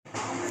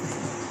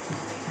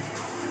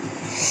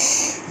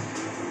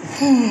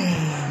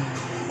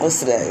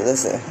What's today?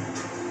 Listen.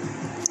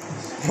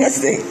 Let's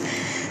see.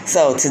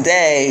 So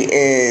today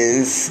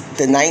is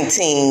the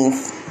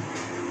 19th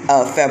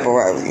of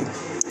February.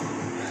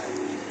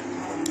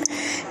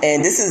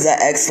 And this is an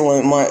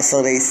excellent month,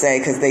 so they say,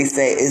 because they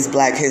say it's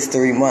Black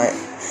History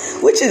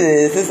Month. Which it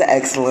is. It's an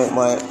excellent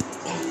month.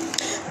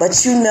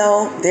 But you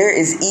know, there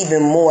is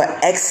even more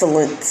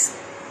excellence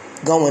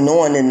going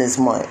on in this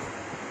month.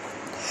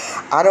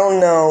 I don't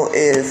know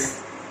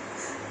if...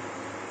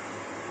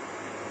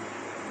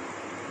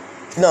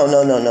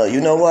 No. You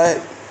know what?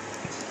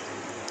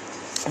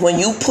 When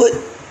you put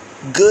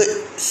good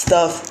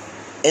stuff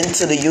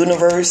into the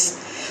universe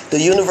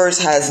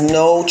has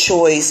no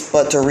choice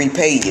but to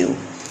repay you.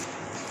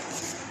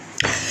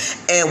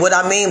 And what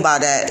I mean by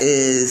that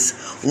is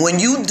when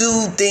you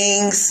do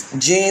things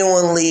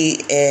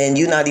genuinely and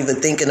you're not even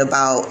thinking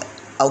about,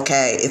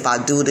 okay, if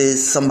I do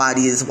this,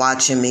 somebody is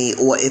watching me,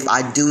 or if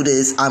I do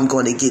this, I'm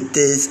going to get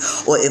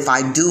this, or if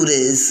I do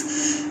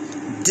this,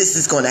 this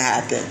is going to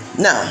happen.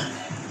 Now,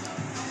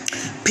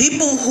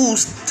 people who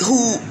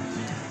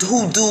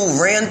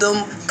do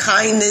random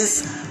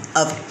kindness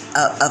of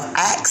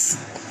acts,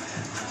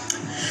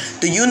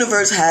 the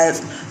universe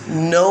has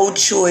no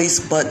choice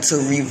but to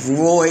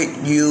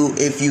reward you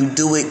if you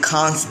do it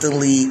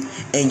constantly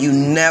and you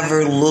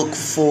never look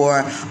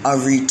for a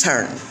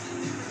return.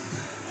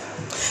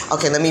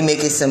 Okay, let me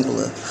make it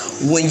simpler.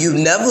 When you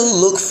never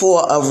look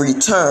for a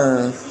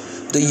return,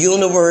 the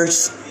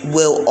universe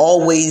will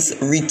always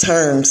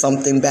return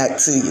something back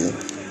to you.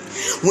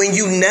 When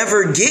you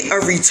never get a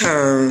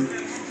return,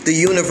 the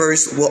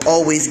universe will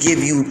always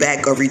give you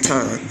back a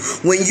return.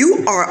 When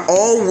you are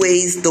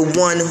always the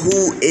one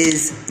who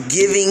is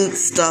giving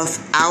stuff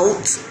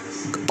out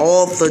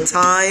all the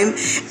time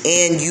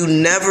and you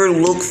never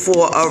look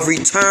for a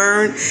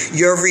return,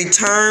 your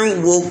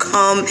return will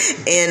come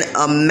in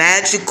a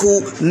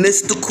magical,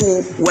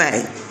 mystical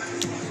way.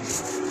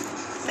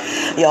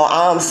 Yo,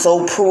 I'm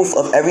so proof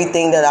of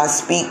everything that I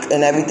speak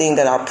and everything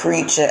that I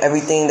preach and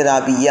everything that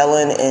I be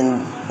yelling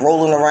and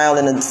rolling around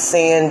in the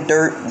sand,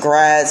 dirt,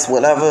 grass,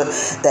 whatever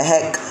the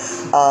heck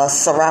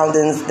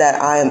surroundings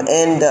that I am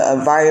in, the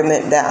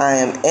environment that I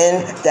am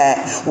in,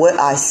 that what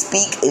I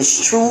speak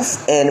is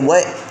truth, and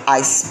what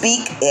I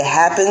speak, it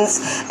happens,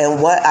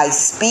 and what I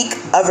speak,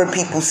 other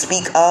people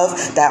speak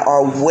of that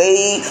are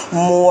way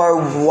more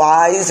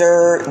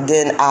wiser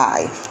than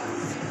I.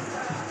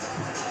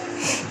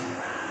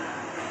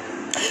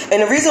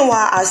 And the reason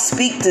why I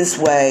speak this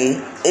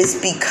way is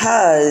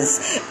because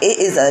it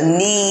is a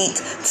need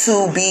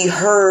to be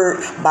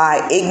heard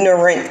by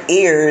ignorant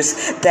ears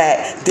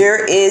that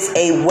there is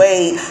a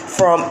way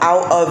from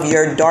out of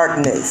your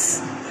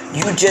darkness.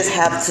 You just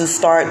have to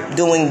start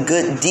doing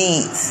good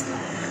deeds.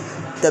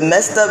 The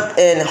messed up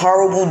and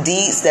horrible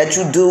deeds that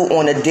you do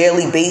on a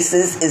daily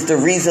basis is the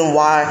reason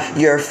why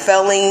you're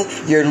failing,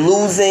 you're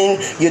losing,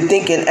 you're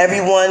thinking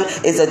everyone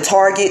is a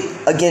target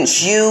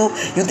against you,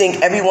 you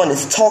think everyone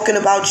is talking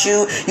about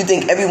you, you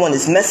think everyone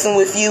is messing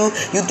with you,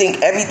 you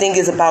think everything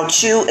is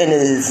about you, and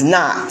it is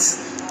not.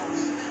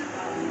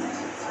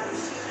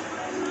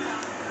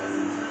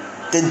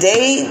 The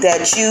day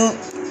that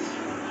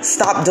you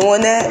stop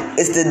doing that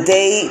is the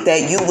day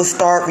that you will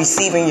start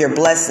receiving your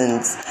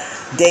blessings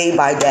day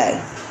by day.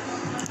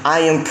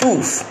 I am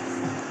proof,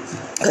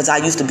 because I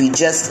used to be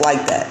just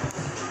like that.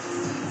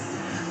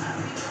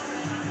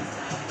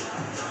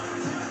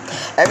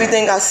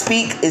 Everything I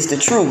speak is the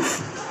truth.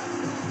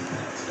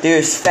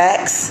 There's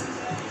facts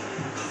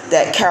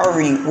that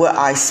carry what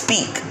I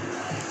speak.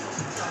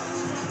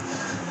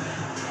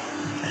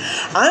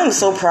 I am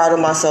so proud of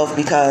myself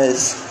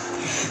because,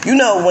 you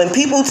know, when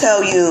people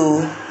tell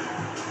you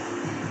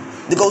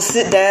to go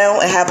sit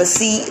down and have a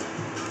seat,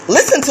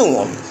 listen to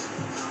them.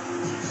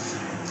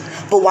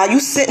 But while you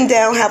sitting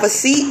down, have a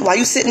seat,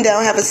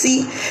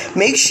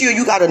 make sure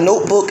you got a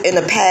notebook and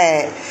a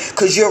pad,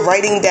 because you're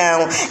writing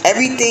down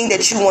everything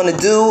that you want to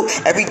do,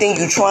 everything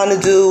you're trying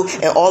to do,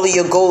 and all of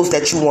your goals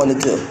that you want to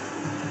do.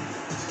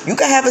 You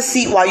can have a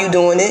seat while you're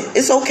doing it.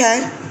 It's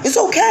okay. It's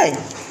okay.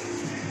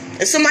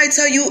 If somebody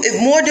tell you,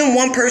 if more than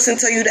one person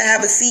tell you to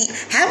have a seat,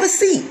 have a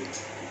seat.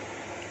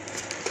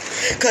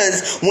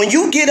 Because when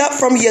you get up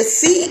from your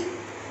seat,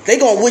 they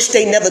going to wish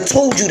they never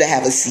told you to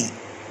have a seat.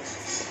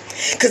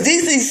 Because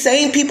these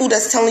same people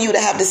that's telling you to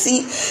have the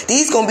seat,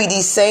 these going to be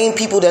these same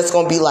people that's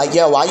going to be like,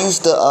 yo, I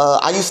used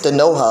to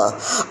know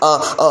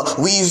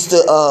her. We used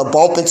to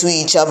bump into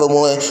each other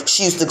when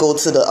she used to go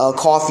to the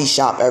coffee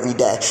shop every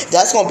day.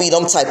 That's going to be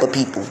them type of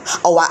people.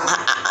 Oh,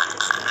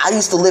 I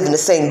used to live in the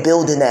same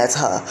building as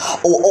her.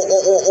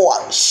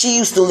 Or she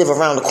used to live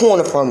around the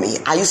corner from me.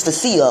 I used to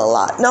see her a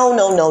lot. No,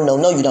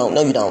 you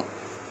don't.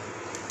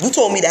 You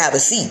told me to have a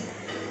seat.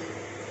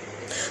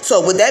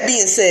 So with that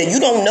being said, you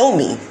don't know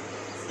me.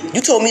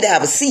 You told me to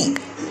have a seat.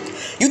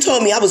 You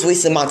told me I was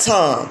wasting my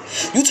time.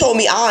 You told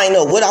me I didn't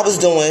know what I was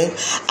doing.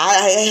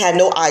 I had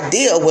no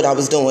idea what I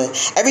was doing.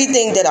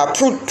 Everything that I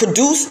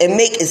produce and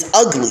make is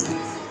ugly.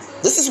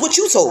 This is what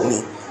you told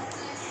me.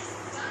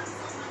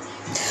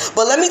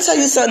 But let me tell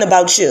you something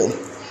about you.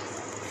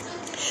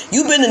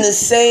 You've been in the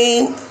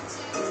same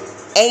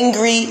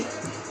angry,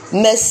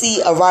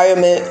 messy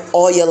environment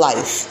all your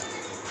life.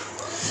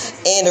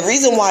 And the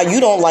reason why you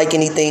don't like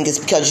anything is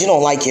because you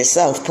don't like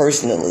yourself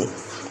personally.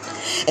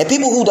 And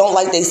people who don't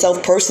like themselves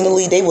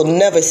personally, they will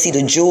never see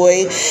the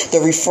joy,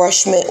 the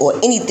refreshment, or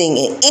anything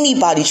in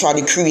anybody try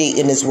to create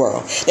in this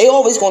world. They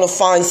always going to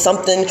find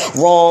something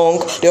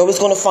wrong. They're always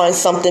going to find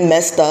something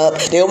messed up.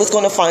 They're always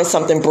going to find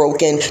something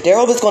broken. They're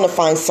always going to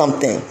find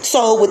something.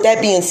 So with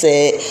that being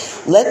said,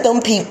 let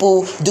them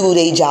people do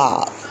their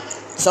job.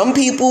 Some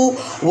people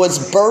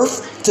was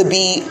birthed to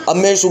be a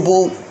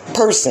miserable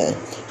person.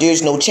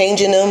 There's no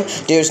changing them.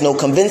 There's no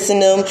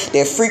convincing them.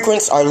 Their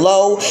frequencies are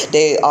low.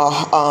 They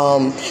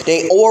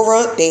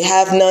aura, they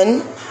have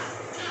none.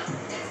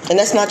 And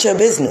that's not your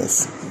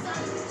business.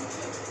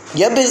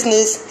 Your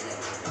business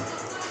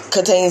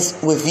contains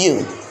with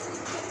you.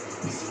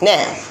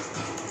 Now,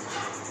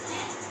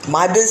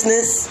 my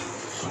business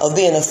of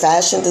being a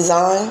fashion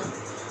design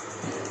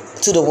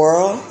to the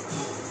world,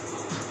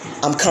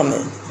 I'm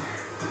coming.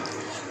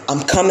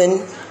 I'm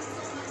coming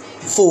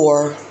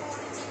for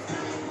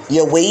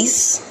your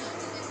waist.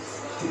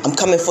 I'm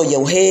coming for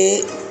your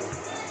head.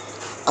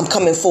 I'm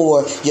coming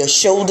for your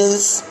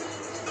shoulders.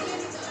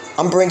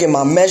 I'm bringing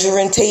my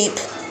measuring tape.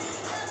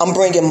 I'm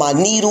bringing my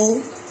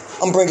needle.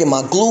 I'm bringing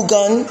my glue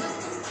gun.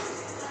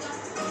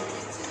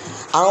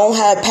 I don't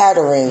have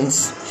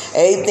patterns.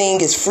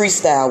 Everything is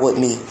freestyle with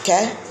me,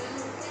 okay?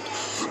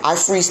 I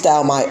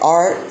freestyle my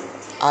art.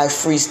 I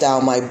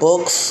freestyle my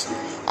books.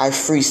 I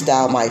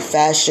freestyle my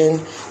fashion.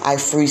 I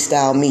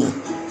freestyle me.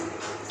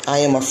 I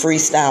am a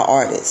freestyle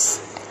artist.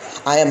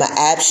 I am an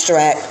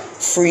abstract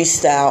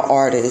freestyle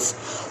artist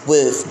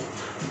with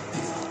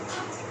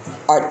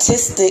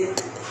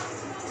artistic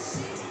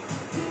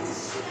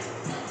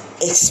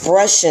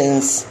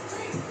expressions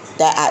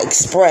that I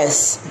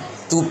express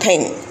through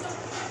paint.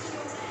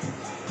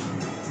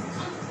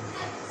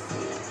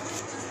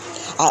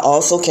 I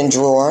also can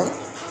draw.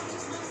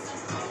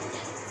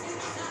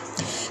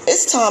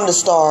 It's time to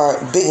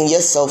start bigging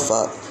yourself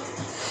up.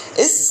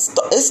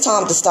 It's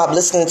time to stop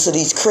listening to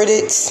these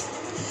critics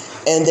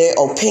and their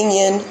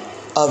opinion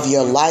of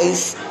your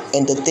life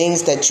and the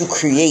things that you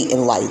create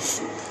in life.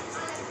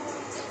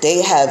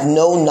 They have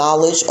no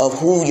knowledge of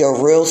who your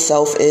real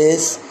self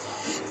is,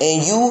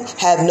 and you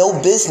have no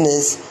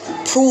business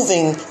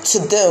proving to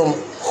them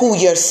who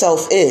your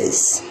self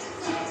is.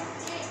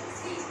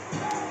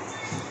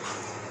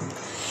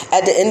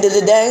 At the end of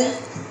the day,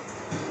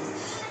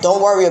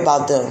 don't worry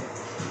about them.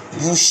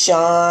 You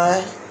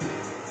shine.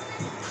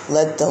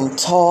 Let them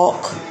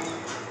talk.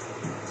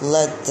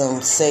 Let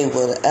them say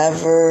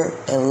whatever,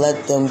 and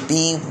let them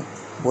be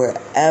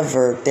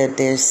wherever that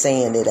they're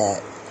saying it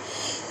at.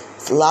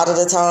 A lot of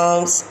the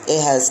times,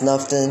 it has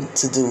nothing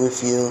to do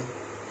with you.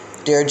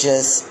 They're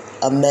just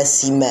a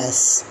messy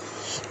mess.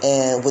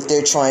 And what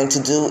they're trying to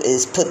do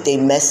is put their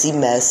messy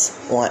mess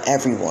on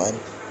everyone.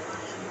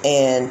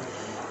 And,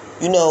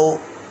 you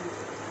know,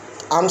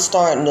 I'm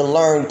starting to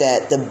learn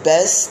that the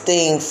best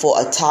thing for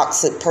a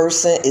toxic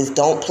person is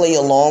don't play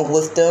along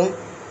with them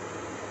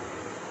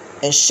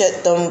and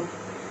shut them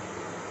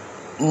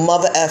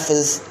mother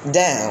effers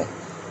down.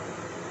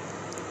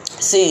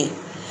 See,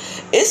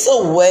 it's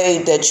a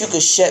way that you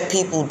could shut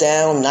people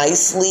down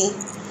nicely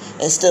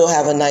and still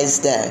have a nice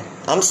day.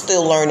 I'm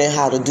still learning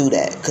how to do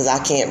that because I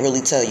can't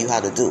really tell you how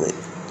to do it.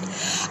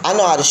 I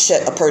know how to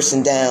shut a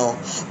person down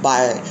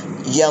by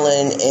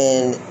yelling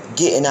and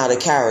getting out of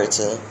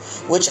character,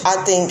 which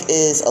I think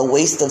is a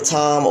waste of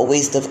time, a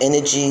waste of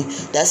energy.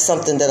 That's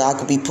something that I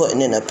could be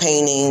putting in a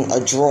painting, a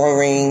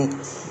drawing,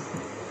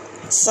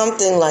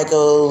 something like a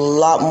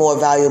lot more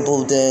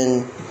valuable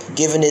than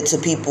giving it to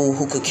people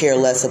who could care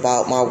less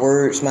about my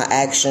words, my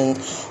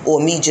actions, or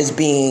me just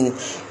being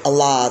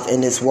alive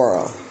in this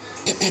world.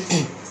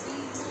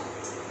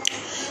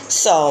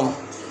 So,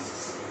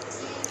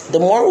 the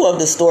moral of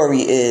the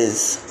story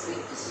is,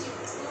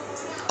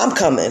 I'm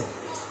coming.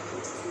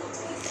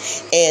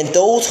 And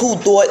those who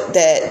thought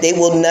that they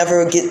will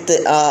never get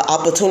the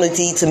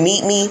opportunity to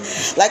meet me,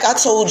 like I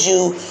told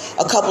you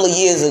a couple of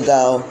years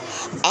ago,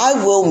 I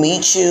will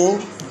meet you,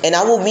 and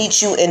I will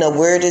meet you in the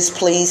weirdest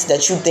place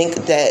that you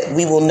think that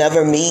we will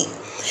never meet.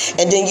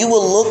 And then you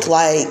will look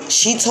like,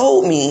 she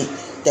told me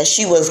that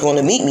she was going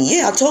to meet me.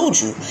 Yeah, I told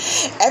you.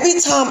 Every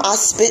time I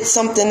spit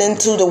something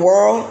into the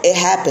world, it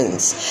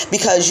happens.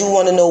 Because you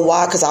want to know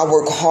why? Because I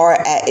work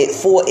hard at it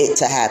for it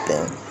to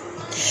happen.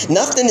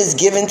 Nothing is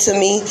given to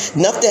me.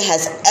 Nothing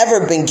has ever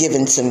been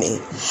given to me.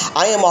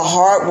 I am a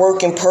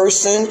hard-working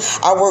person.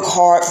 I work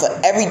hard for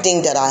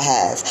everything that I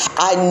have.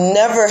 I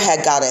never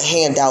had got a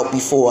handout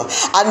before.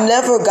 I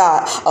never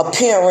got a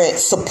parent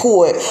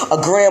support, a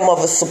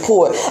grandmother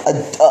support,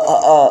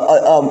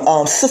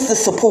 a sister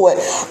support,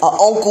 an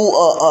uncle,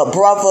 a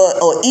brother,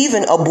 or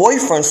even a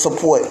boyfriend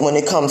support when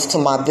it comes to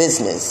my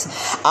business.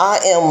 I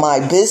am my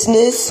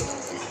business.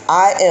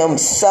 I am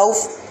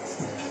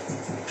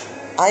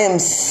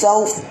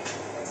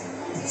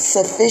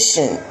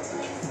self-sufficient.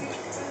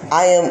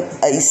 I am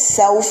a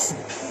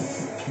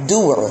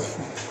self-doer.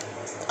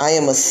 I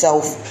am a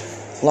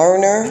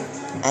self-learner.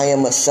 I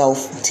am a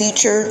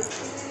self-teacher.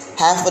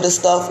 Half of the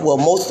stuff, well,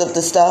 most of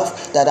the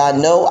stuff that I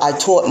know, I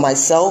taught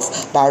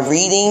myself by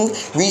reading,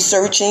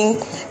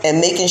 researching, and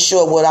making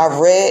sure what I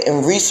read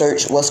and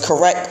researched was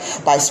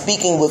correct by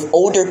speaking with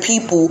older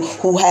people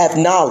who have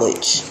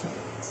knowledge.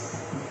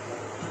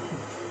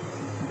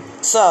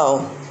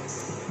 So,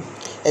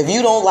 if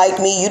you don't like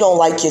me, you don't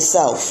like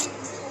yourself.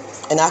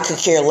 And I could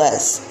care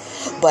less.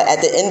 But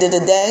at the end of the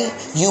day,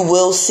 you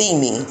will see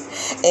me.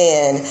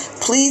 And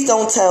please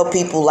don't tell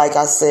people, like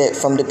I said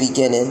from the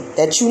beginning,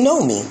 that you know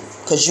me.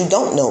 Because you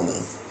don't know me.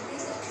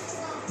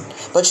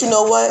 But you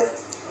know what?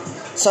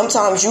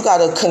 Sometimes you got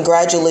to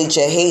congratulate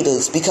your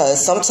haters, because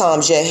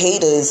sometimes your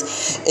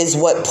haters is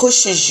what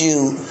pushes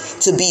you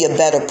to be a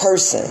better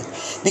person.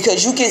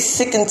 Because you get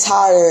sick and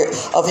tired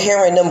of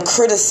hearing them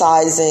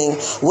criticizing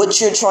what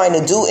you're trying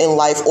to do in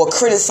life, or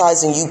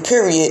criticizing you,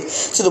 period,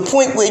 to the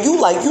point where you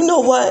like, you know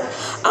what?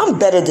 I'm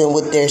better than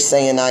what they're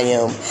saying I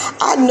am.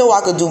 I know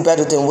I could do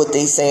better than what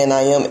they saying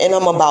I am, and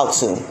I'm about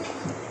to.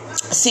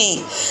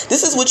 See,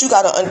 this is what you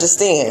got to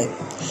understand.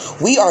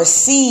 We are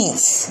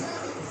seeds.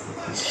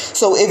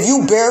 So if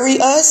you bury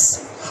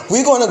us,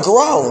 we're going to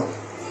grow.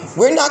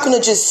 We're not going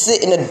to just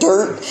sit in the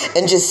dirt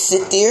and just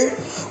sit there.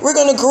 We're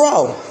going to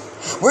grow.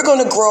 We're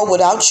going to grow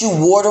without you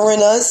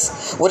watering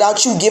us,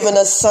 without you giving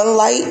us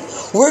sunlight.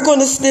 We're going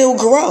to still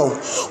grow.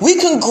 We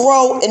can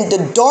grow in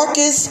the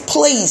darkest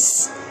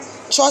place.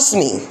 Trust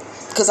me,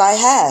 because I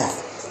have.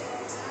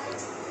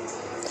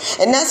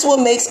 And that's what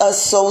makes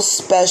us so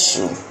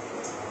special.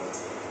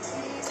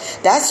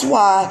 That's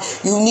why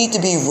you need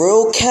to be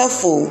real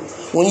careful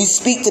when you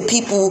speak to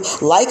people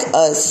like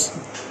us,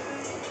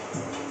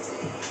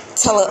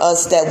 telling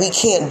us that we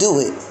can't do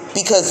it.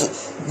 Because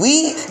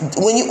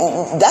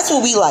that's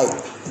what we like.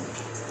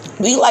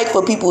 We like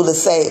for people to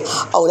say,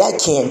 oh,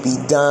 that can't be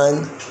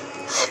done.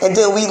 And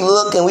then we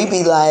look and we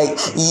be like,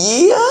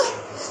 yeah,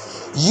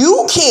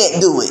 you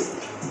can't do it.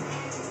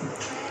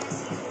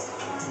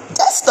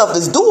 That stuff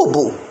is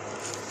doable.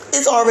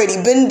 It's already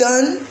been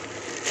done.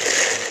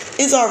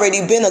 It's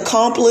already been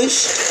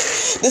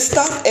accomplished. The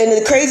stuff, and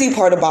the crazy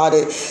part about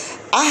it,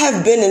 I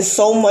have been in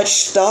so much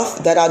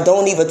stuff that I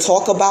don't even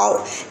talk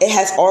about. It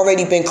has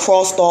already been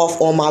crossed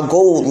off on my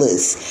goal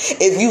list.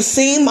 If you've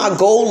seen my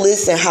goal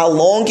list and how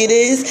long it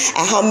is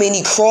and how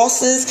many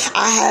crosses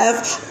I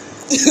have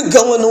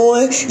going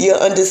on, you'll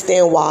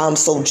understand why I'm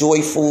so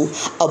joyful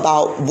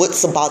about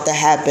what's about to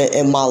happen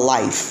in my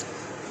life.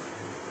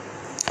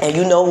 And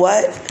you know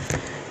what?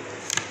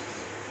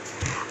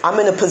 I'm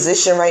in a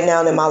position right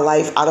now in my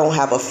life. I don't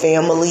have a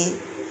family.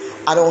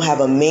 I don't have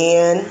a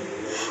man.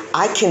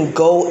 I can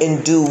go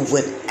and do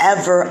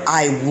whatever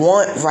I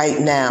want right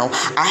now.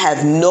 I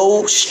have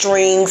no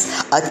strings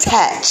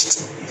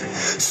attached.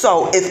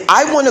 So if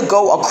I want to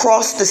go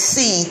across the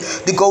sea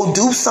to go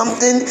do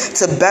something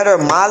to better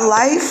my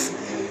life,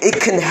 it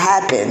can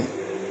happen.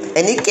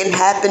 And it can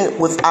happen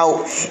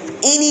without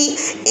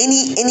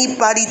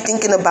anybody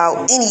thinking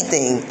about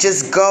anything.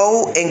 Just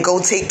go and go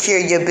take care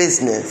of your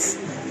business.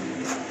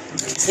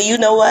 So you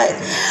know what?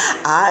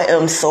 I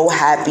am so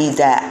happy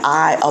that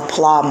I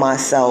apply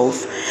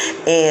myself.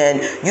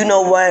 And you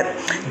know what?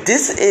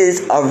 This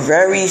is a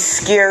very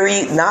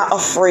scary, not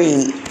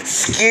afraid,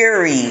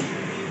 scary,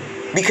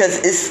 because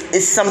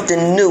it's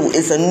something new.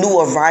 It's a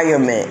new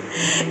environment.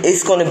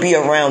 It's going to be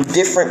around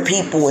different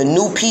people and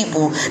new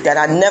people that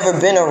I've never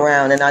been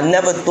around, and I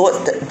never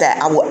thought that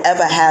I would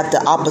ever have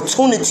the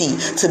opportunity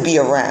to be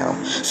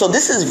around. So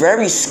this is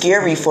very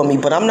scary for me,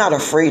 but I'm not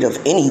afraid of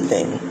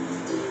anything.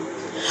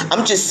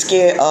 I'm just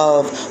scared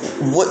of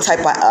what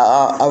type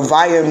of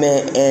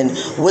environment and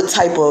what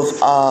type of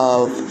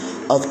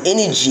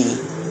energy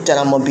that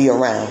I'm gonna be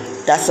around.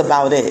 That's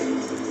about it.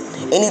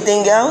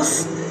 Anything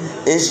else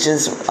is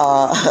just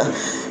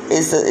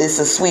it's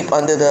a sweep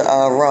under the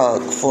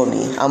rug for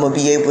me. I'm gonna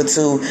be able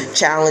to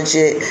challenge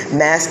it,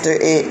 master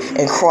it,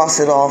 and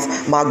cross it off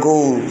my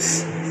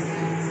goals.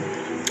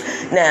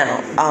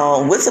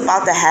 Now, what's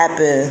about to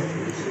happen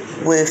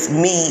with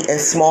me and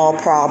Small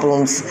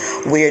Problems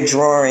We're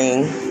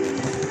Drawing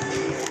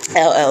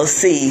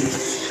LLC?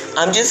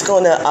 I'm just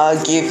going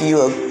to give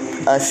you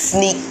a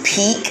sneak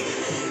peek,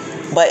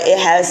 but it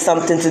has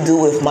something to do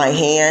with my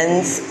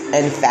hands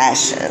and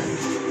fashion,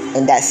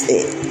 and that's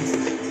it.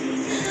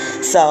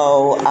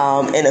 So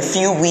in a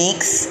few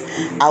weeks,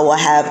 I will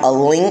have a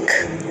link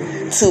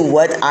to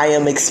what I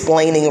am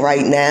explaining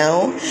right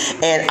now,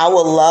 and I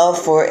would love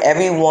for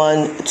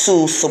everyone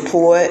to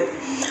support.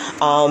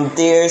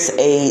 There's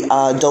a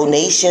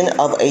donation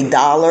of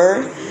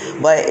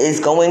 $1, but it's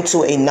going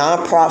to a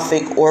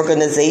nonprofit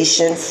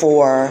organization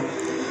for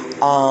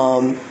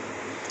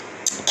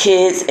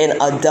kids and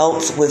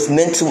adults with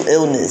mental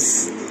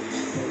illness,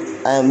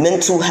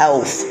 mental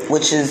health,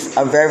 which is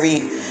a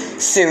very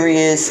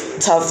serious,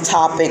 tough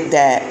topic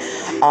that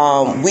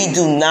we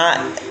do not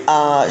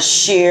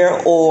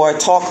share or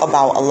talk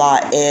about a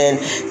lot, and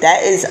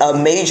that is a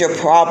major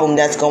problem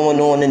that's going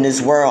on in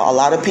this world. A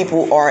lot of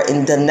people are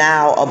in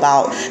denial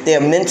about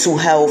their mental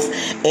health,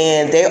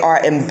 and they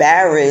are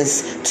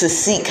embarrassed to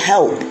seek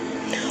help.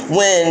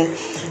 When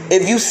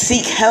if you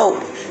seek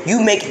help,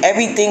 You make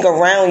everything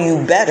around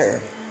you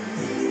better.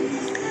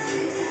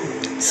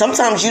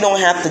 Sometimes you don't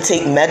have to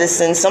take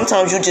medicine.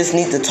 Sometimes you just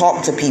need to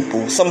talk to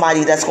people.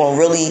 Somebody that's going to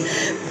really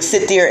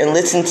sit there and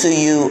listen to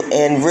you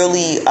and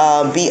really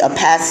be a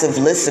passive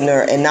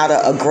listener and not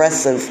an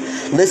aggressive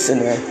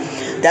listener.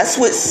 That's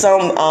what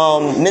some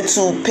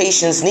mental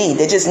patients need.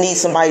 They just need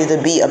somebody to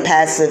be a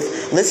passive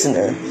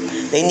listener.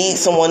 They need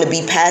someone to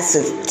be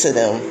passive to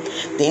them.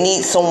 They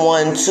need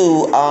someone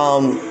to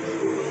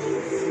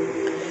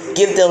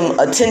give them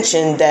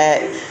attention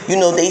that,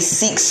 they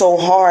seek so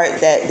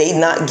hard that they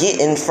not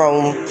getting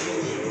from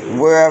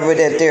wherever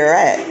that they're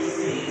at.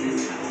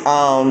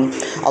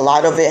 A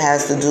lot of it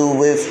has to do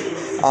with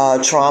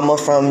trauma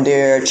from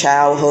their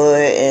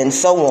childhood and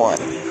so on.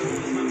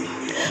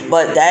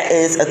 But that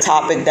is a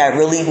topic that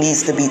really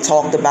needs to be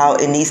talked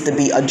about. It needs to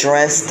be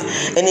addressed,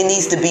 and it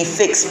needs to be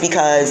fixed,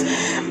 because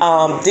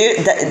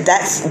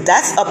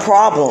that's a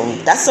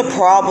problem. That's a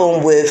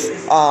problem with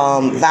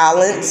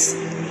violence.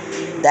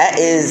 That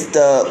is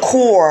the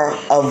core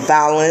of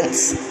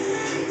violence.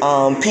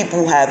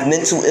 People have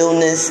mental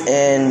illness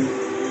and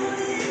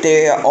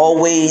they're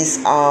always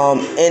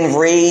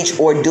enraged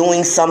or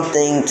doing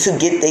something to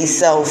get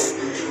themselves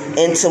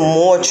into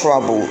more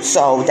trouble.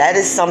 So that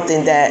is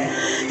something that,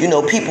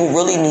 people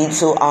really need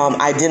to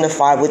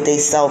identify with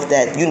themselves,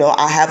 that,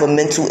 I have a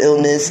mental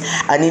illness.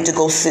 I need to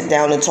go sit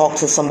down and talk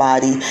to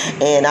somebody,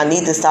 and I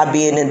need to stop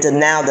being in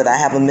denial that I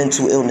have a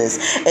mental illness.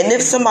 And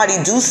if somebody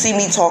do see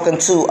me talking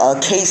to a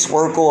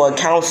caseworker or a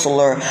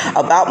counselor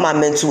about my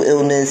mental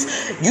illness,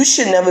 you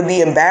should never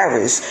be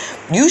embarrassed.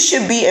 You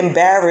should be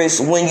embarrassed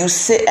when you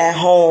sit at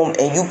home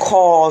and you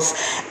cause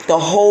the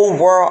whole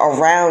world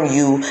around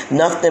you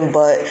nothing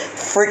but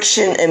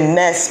friction and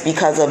mess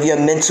because of your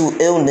mental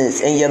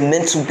illness and your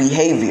mental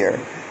behavior.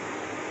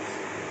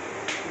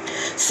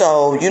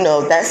 So,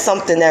 that's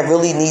something that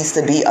really needs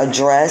to be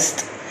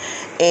addressed.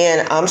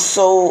 And I'm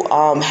so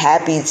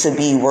happy to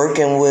be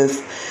working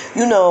with,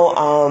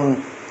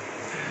 an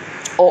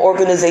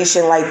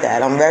organization like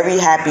that. I'm very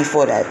happy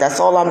for that. That's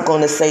all I'm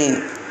going to say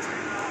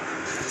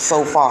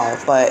so far.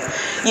 But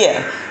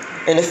yeah,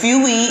 in a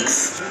few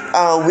weeks,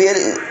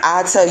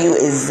 I'll tell you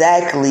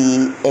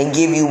exactly and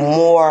give you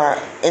more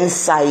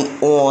insight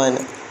on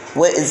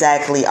what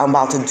exactly I'm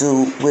about to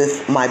do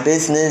with my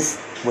business,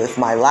 with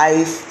my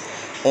life,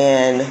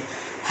 and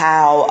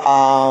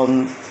how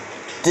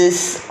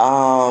this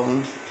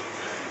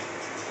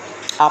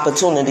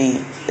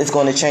opportunity is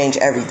going to change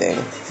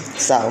everything.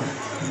 So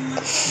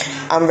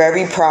I'm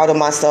very proud of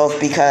myself,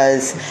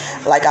 because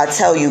like I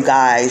tell you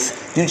guys,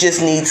 you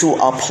just need to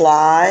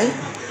apply.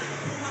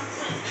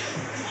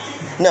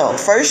 No,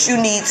 first you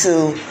need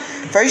to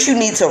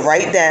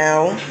write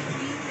down.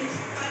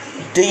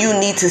 Then you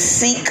need to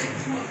seek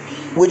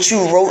what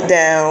you wrote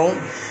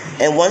down.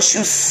 And once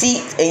you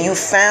seek and you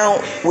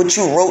found what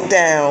you wrote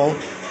down,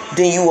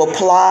 then you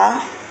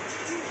apply.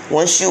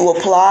 Once you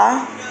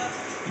apply,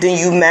 then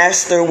you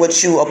master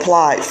what you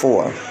applied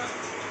for.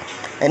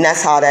 And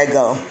that's how that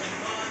go.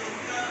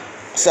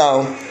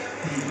 So,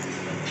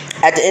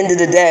 at the end of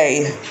the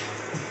day,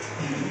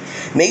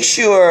 make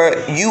sure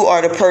you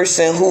are the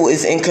person who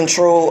is in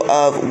control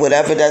of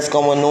whatever that's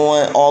going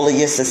on, all of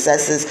your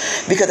successes.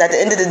 Because at the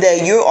end of the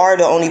day, you are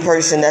the only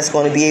person that's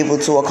going to be able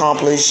to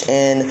accomplish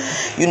and,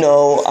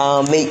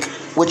 make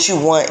what you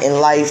want in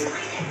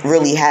life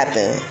really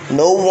happen.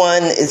 No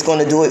one is going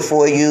to do it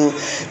for you.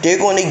 They're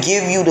going to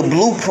give you the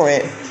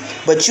blueprint,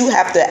 but you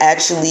have to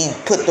actually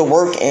put the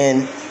work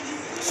in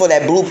for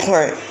that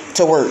blueprint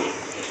to work.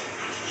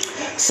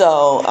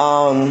 So,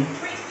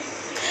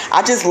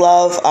 I just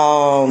love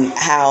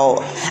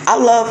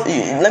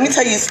let me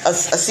tell you a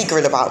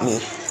secret about me.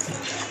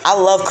 I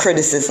love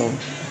criticism.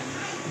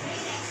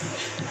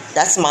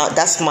 That's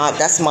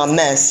my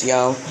mess,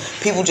 yo.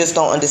 People just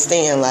don't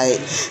understand. Like,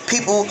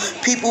 people,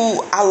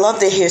 I love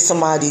to hear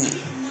somebody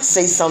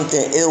say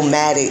something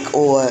illmatic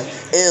or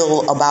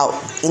ill about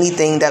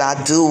anything that I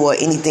do or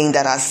anything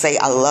that I say.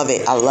 I love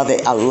it.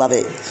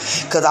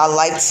 Because I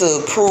like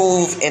to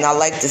prove and I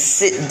like to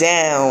sit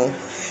down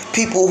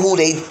people who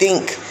they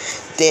think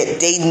that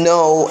they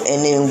know,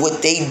 and then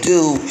what they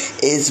do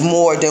is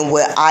more than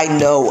what I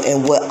know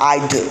and what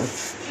I do.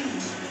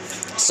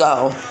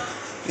 So,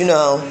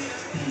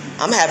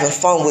 I'm having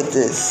fun with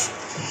this.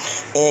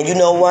 And you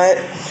know what?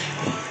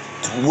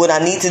 What I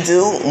need to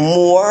do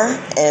more,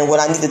 and what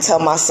I need to tell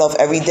myself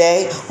every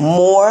day,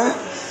 more.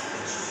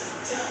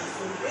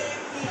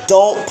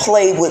 Don't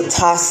play with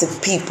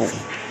toxic people.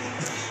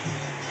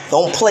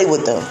 Don't play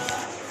with them.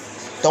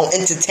 Don't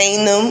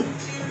entertain them.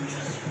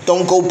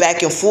 Don't go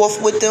back and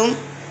forth with them.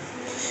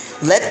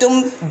 Let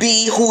them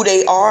be who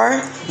they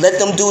are. Let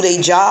them do their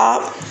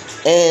job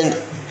and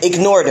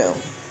ignore them.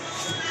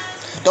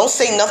 Don't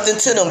say nothing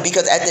to them,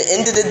 because at the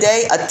end of the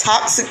day, a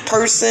toxic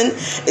person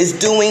is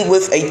doing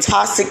what a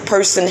toxic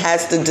person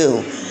has to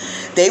do.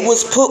 They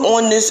was put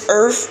on this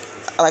earth,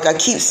 like I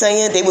keep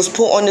saying, they was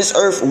put on this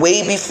earth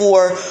way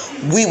before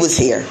we was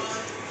here.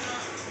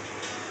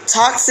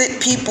 Toxic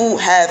people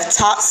have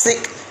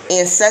toxic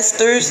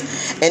ancestors,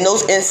 and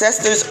those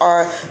ancestors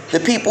are the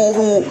people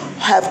who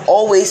have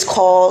always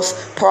caused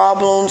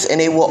problems, and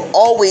they will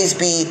always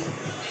be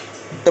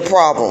the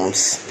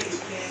problems.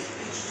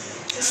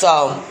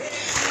 So,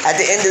 at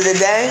the end of the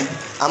day,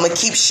 I'm going to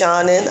keep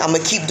shining. I'm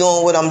going to keep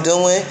doing what I'm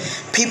doing.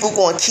 People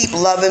going to keep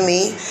loving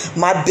me.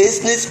 My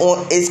business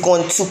is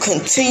going to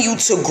continue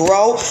to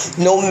grow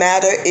no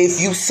matter if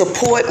you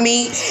support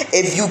me,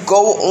 if you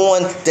go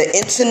on the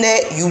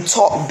internet, you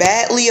talk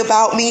badly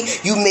about me,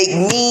 you make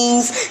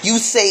memes, you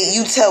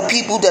tell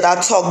people that I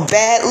talk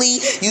badly,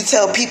 you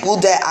tell people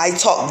that I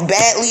talk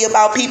badly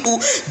about people.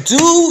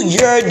 Do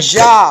your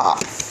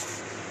job.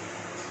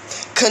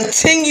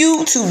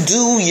 Continue to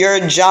do your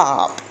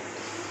job.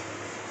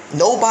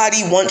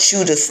 Nobody wants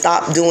you to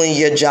stop doing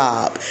your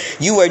job.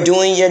 You are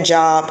doing your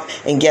job,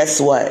 and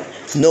guess what?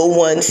 No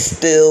one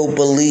still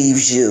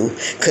believes you.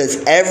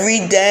 Because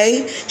every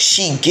day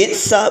she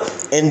gets up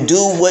and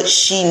do what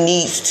she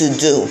needs to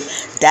do.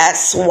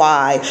 That's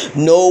why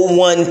no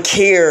one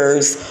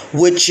cares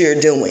what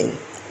you're doing.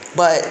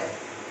 But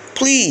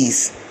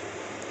please,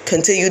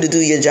 continue to do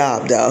your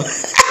job, though.